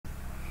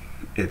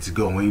It's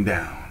going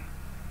down.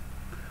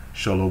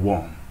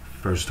 Shalom.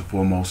 First and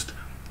foremost,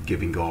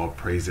 giving all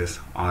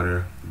praises,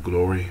 honor,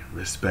 glory,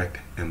 respect,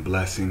 and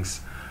blessings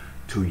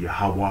to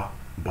Yahweh,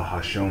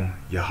 Bahashem,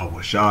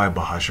 Yahweh Shai,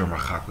 Bahashem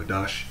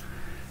Rachakwadash.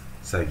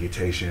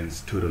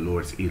 Salutations to the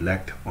Lord's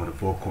elect on the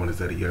four corners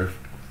of the earth,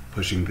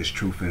 pushing this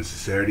truth and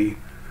sincerity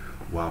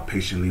while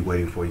patiently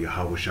waiting for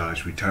Yahweh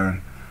Shai's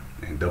return.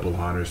 And double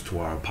honors to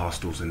our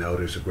apostles and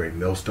elders of Great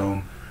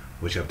Millstone,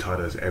 which have taught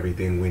us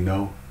everything we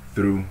know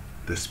through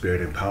the spirit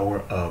and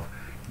power of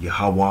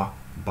Yahweh,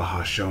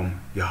 Bahashem,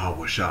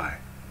 Yahweh Shai.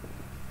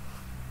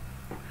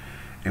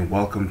 And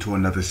welcome to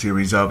another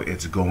series of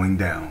It's Going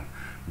Down,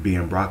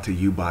 being brought to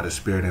you by the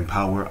spirit and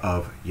power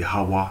of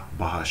Yahweh,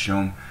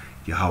 Bahashem,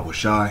 Yahweh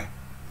Shai.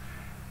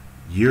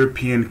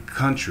 European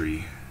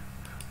country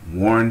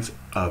warns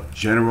of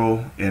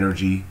general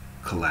energy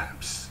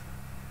collapse.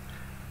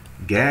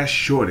 Gas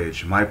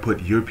shortage might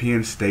put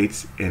European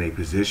states in a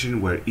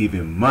position where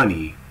even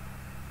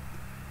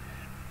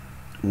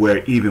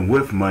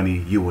with money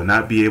you will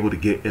not be able to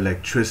get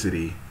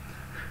electricity.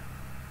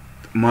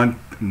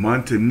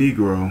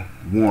 Montenegro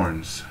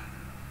warns.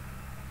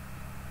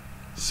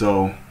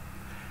 So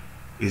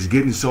it's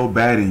getting so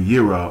bad in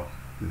Europe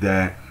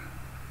that,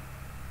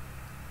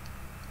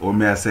 or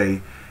may I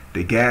say,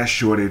 the gas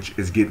shortage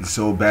is getting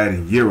so bad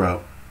in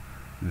Europe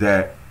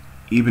that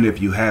even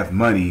if you have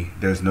money,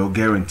 there's no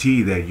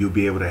guarantee that you'll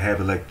be able to have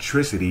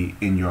electricity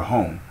in your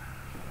home.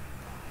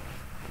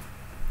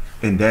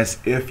 And that's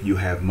if you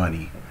have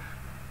money.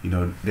 You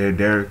know,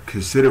 they're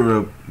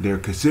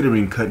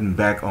considering cutting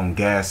back on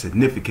gas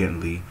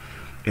significantly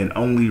and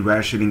only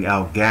rationing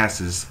out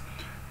gases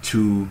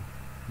to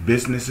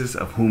businesses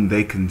of whom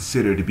they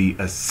consider to be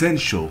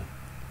essential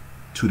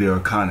to their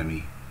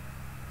economy.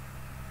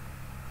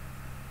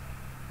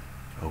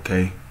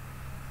 Okay?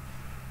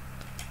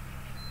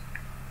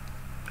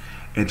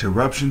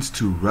 Interruptions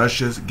to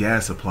Russia's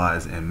gas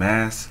supplies and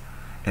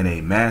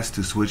a mass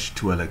to switch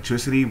to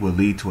electricity will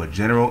lead to a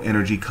general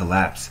energy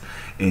collapse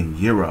in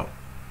Europe.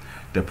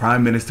 The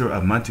Prime Minister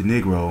of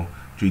Montenegro,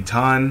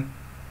 Dragan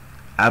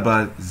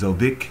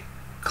Abazovic,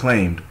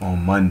 claimed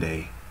on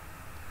Monday.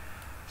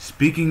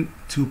 Speaking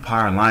to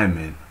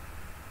Parliament,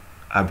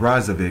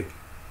 Abazovic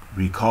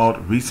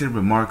recalled recent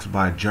remarks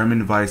by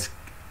German Vice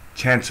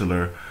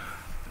Chancellor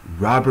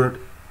Robert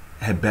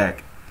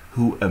Habeck,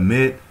 who,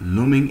 amid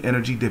looming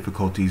energy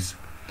difficulties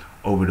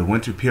over the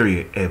winter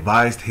period,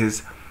 advised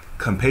his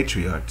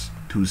compatriots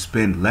to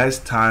spend less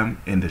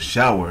time in the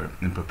shower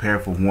and prepare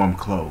for warm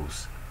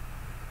clothes.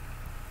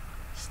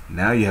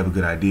 Now you have a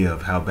good idea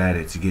of how bad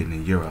it's getting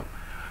in Europe.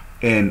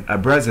 In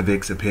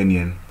Abrazovic's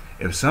opinion,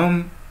 if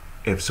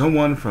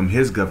someone from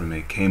his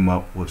government came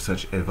up with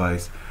such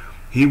advice,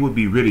 he would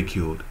be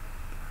ridiculed.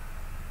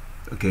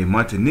 Okay,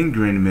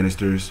 Montenegrin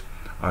ministers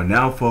are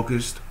now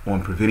focused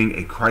on preventing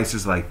a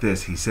crisis like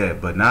this, he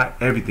said, but not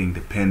everything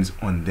depends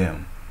on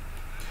them.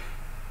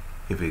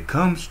 If it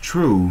comes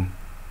true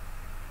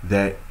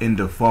that in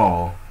the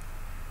fall,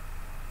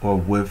 or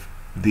with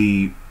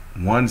the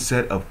one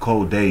set of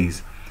cold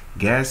days,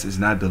 gas is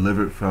not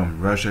delivered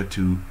from Russia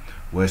to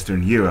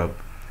Western Europe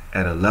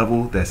at a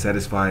level that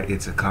satisfies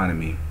its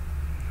economy,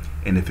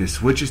 and if it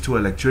switches to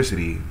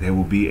electricity, there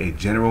will be a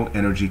general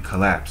energy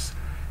collapse,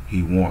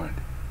 he warned.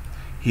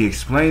 He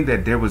explained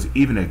that there was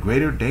even a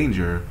greater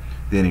danger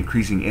than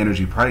increasing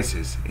energy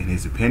prices. In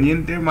his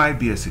opinion, there might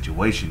be a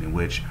situation in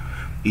which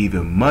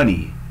even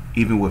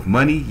with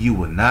money, you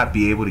will not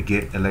be able to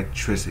get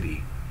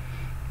electricity.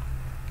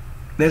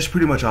 That's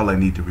pretty much all I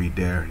need to read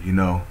there, you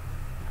know.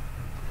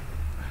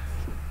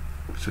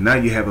 So now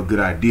you have a good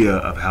idea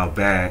of how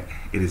bad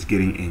it is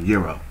getting in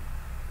Europe.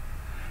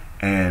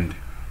 And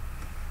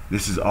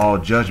this is all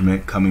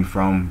judgment coming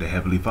from the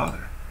Heavenly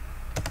Father.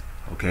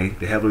 Okay,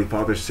 the Heavenly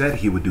Father said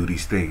he would do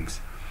these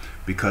things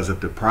because of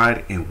the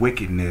pride and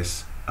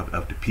wickedness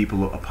of the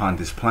people upon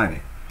this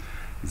planet.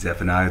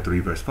 Zephaniah 3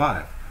 verse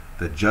 5.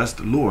 The just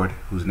Lord,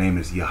 whose name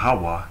is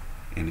Yahweh,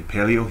 in the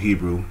Paleo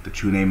Hebrew, the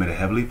true name of the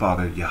Heavenly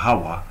Father,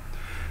 Yahweh,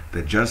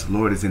 the just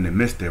Lord is in the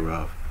midst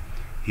thereof.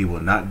 He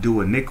will not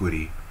do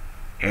iniquity.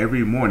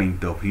 Every morning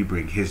doth he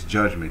bring his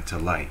judgment to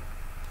light.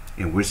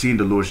 And we're seeing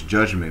the Lord's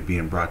judgment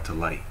being brought to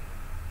light.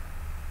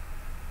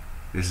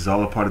 This is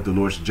all a part of the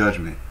Lord's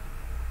judgment.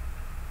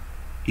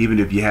 Even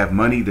if you have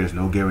money, there's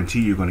no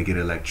guarantee you're going to get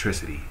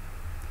electricity.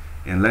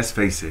 And let's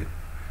face it,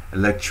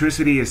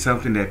 electricity is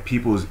something that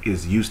people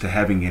is used to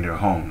having in their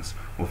homes.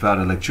 Without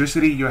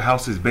electricity, your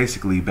house is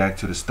basically back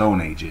to the Stone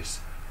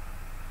Ages.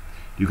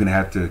 You're going to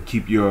have to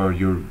keep your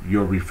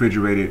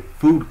refrigerated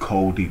food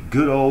cold the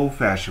good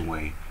old-fashioned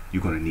way.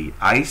 You're going to need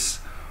ice,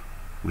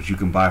 which you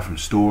can buy from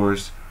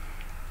stores.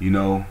 You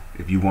know,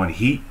 if you want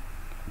heat,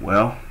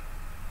 well,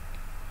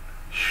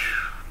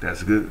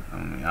 that's good. I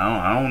mean,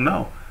 I don't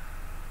know.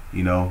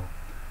 You know,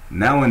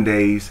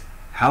 nowadays,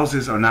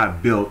 houses are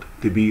not built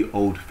to be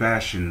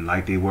old-fashioned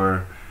like they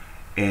were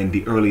in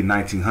the early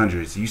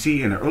 1900s. You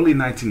see, in the early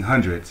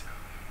 1900s,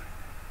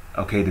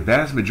 okay, the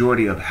vast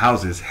majority of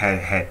houses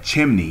had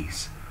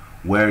chimneys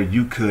where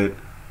you could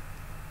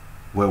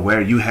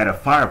where you had a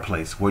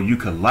fireplace where you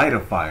could light a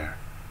fire,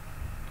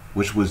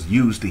 which was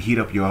used to heat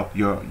up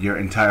your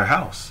entire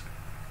house.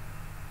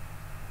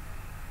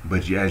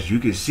 But as you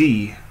can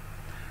see,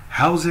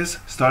 houses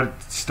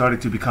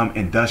started to become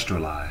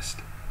industrialized.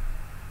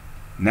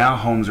 Now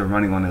homes are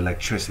running on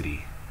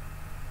electricity.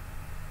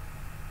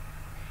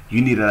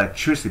 You need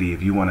electricity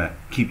if you want to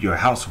keep your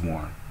house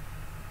warm.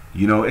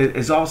 You know,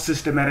 it's all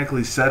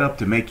systematically set up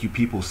to make you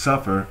people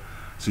suffer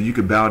so you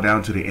could bow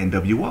down to the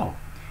NWO.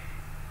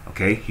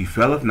 Okay, he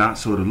faileth not,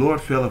 so the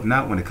Lord faileth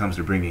not when it comes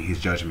to bringing his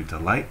judgment to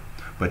light.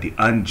 But the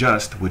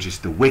unjust, which is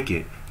the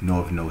wicked,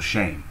 knoweth no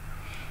shame.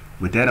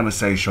 With that, I'm going to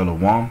say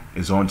Shalom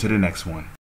is on to the next one.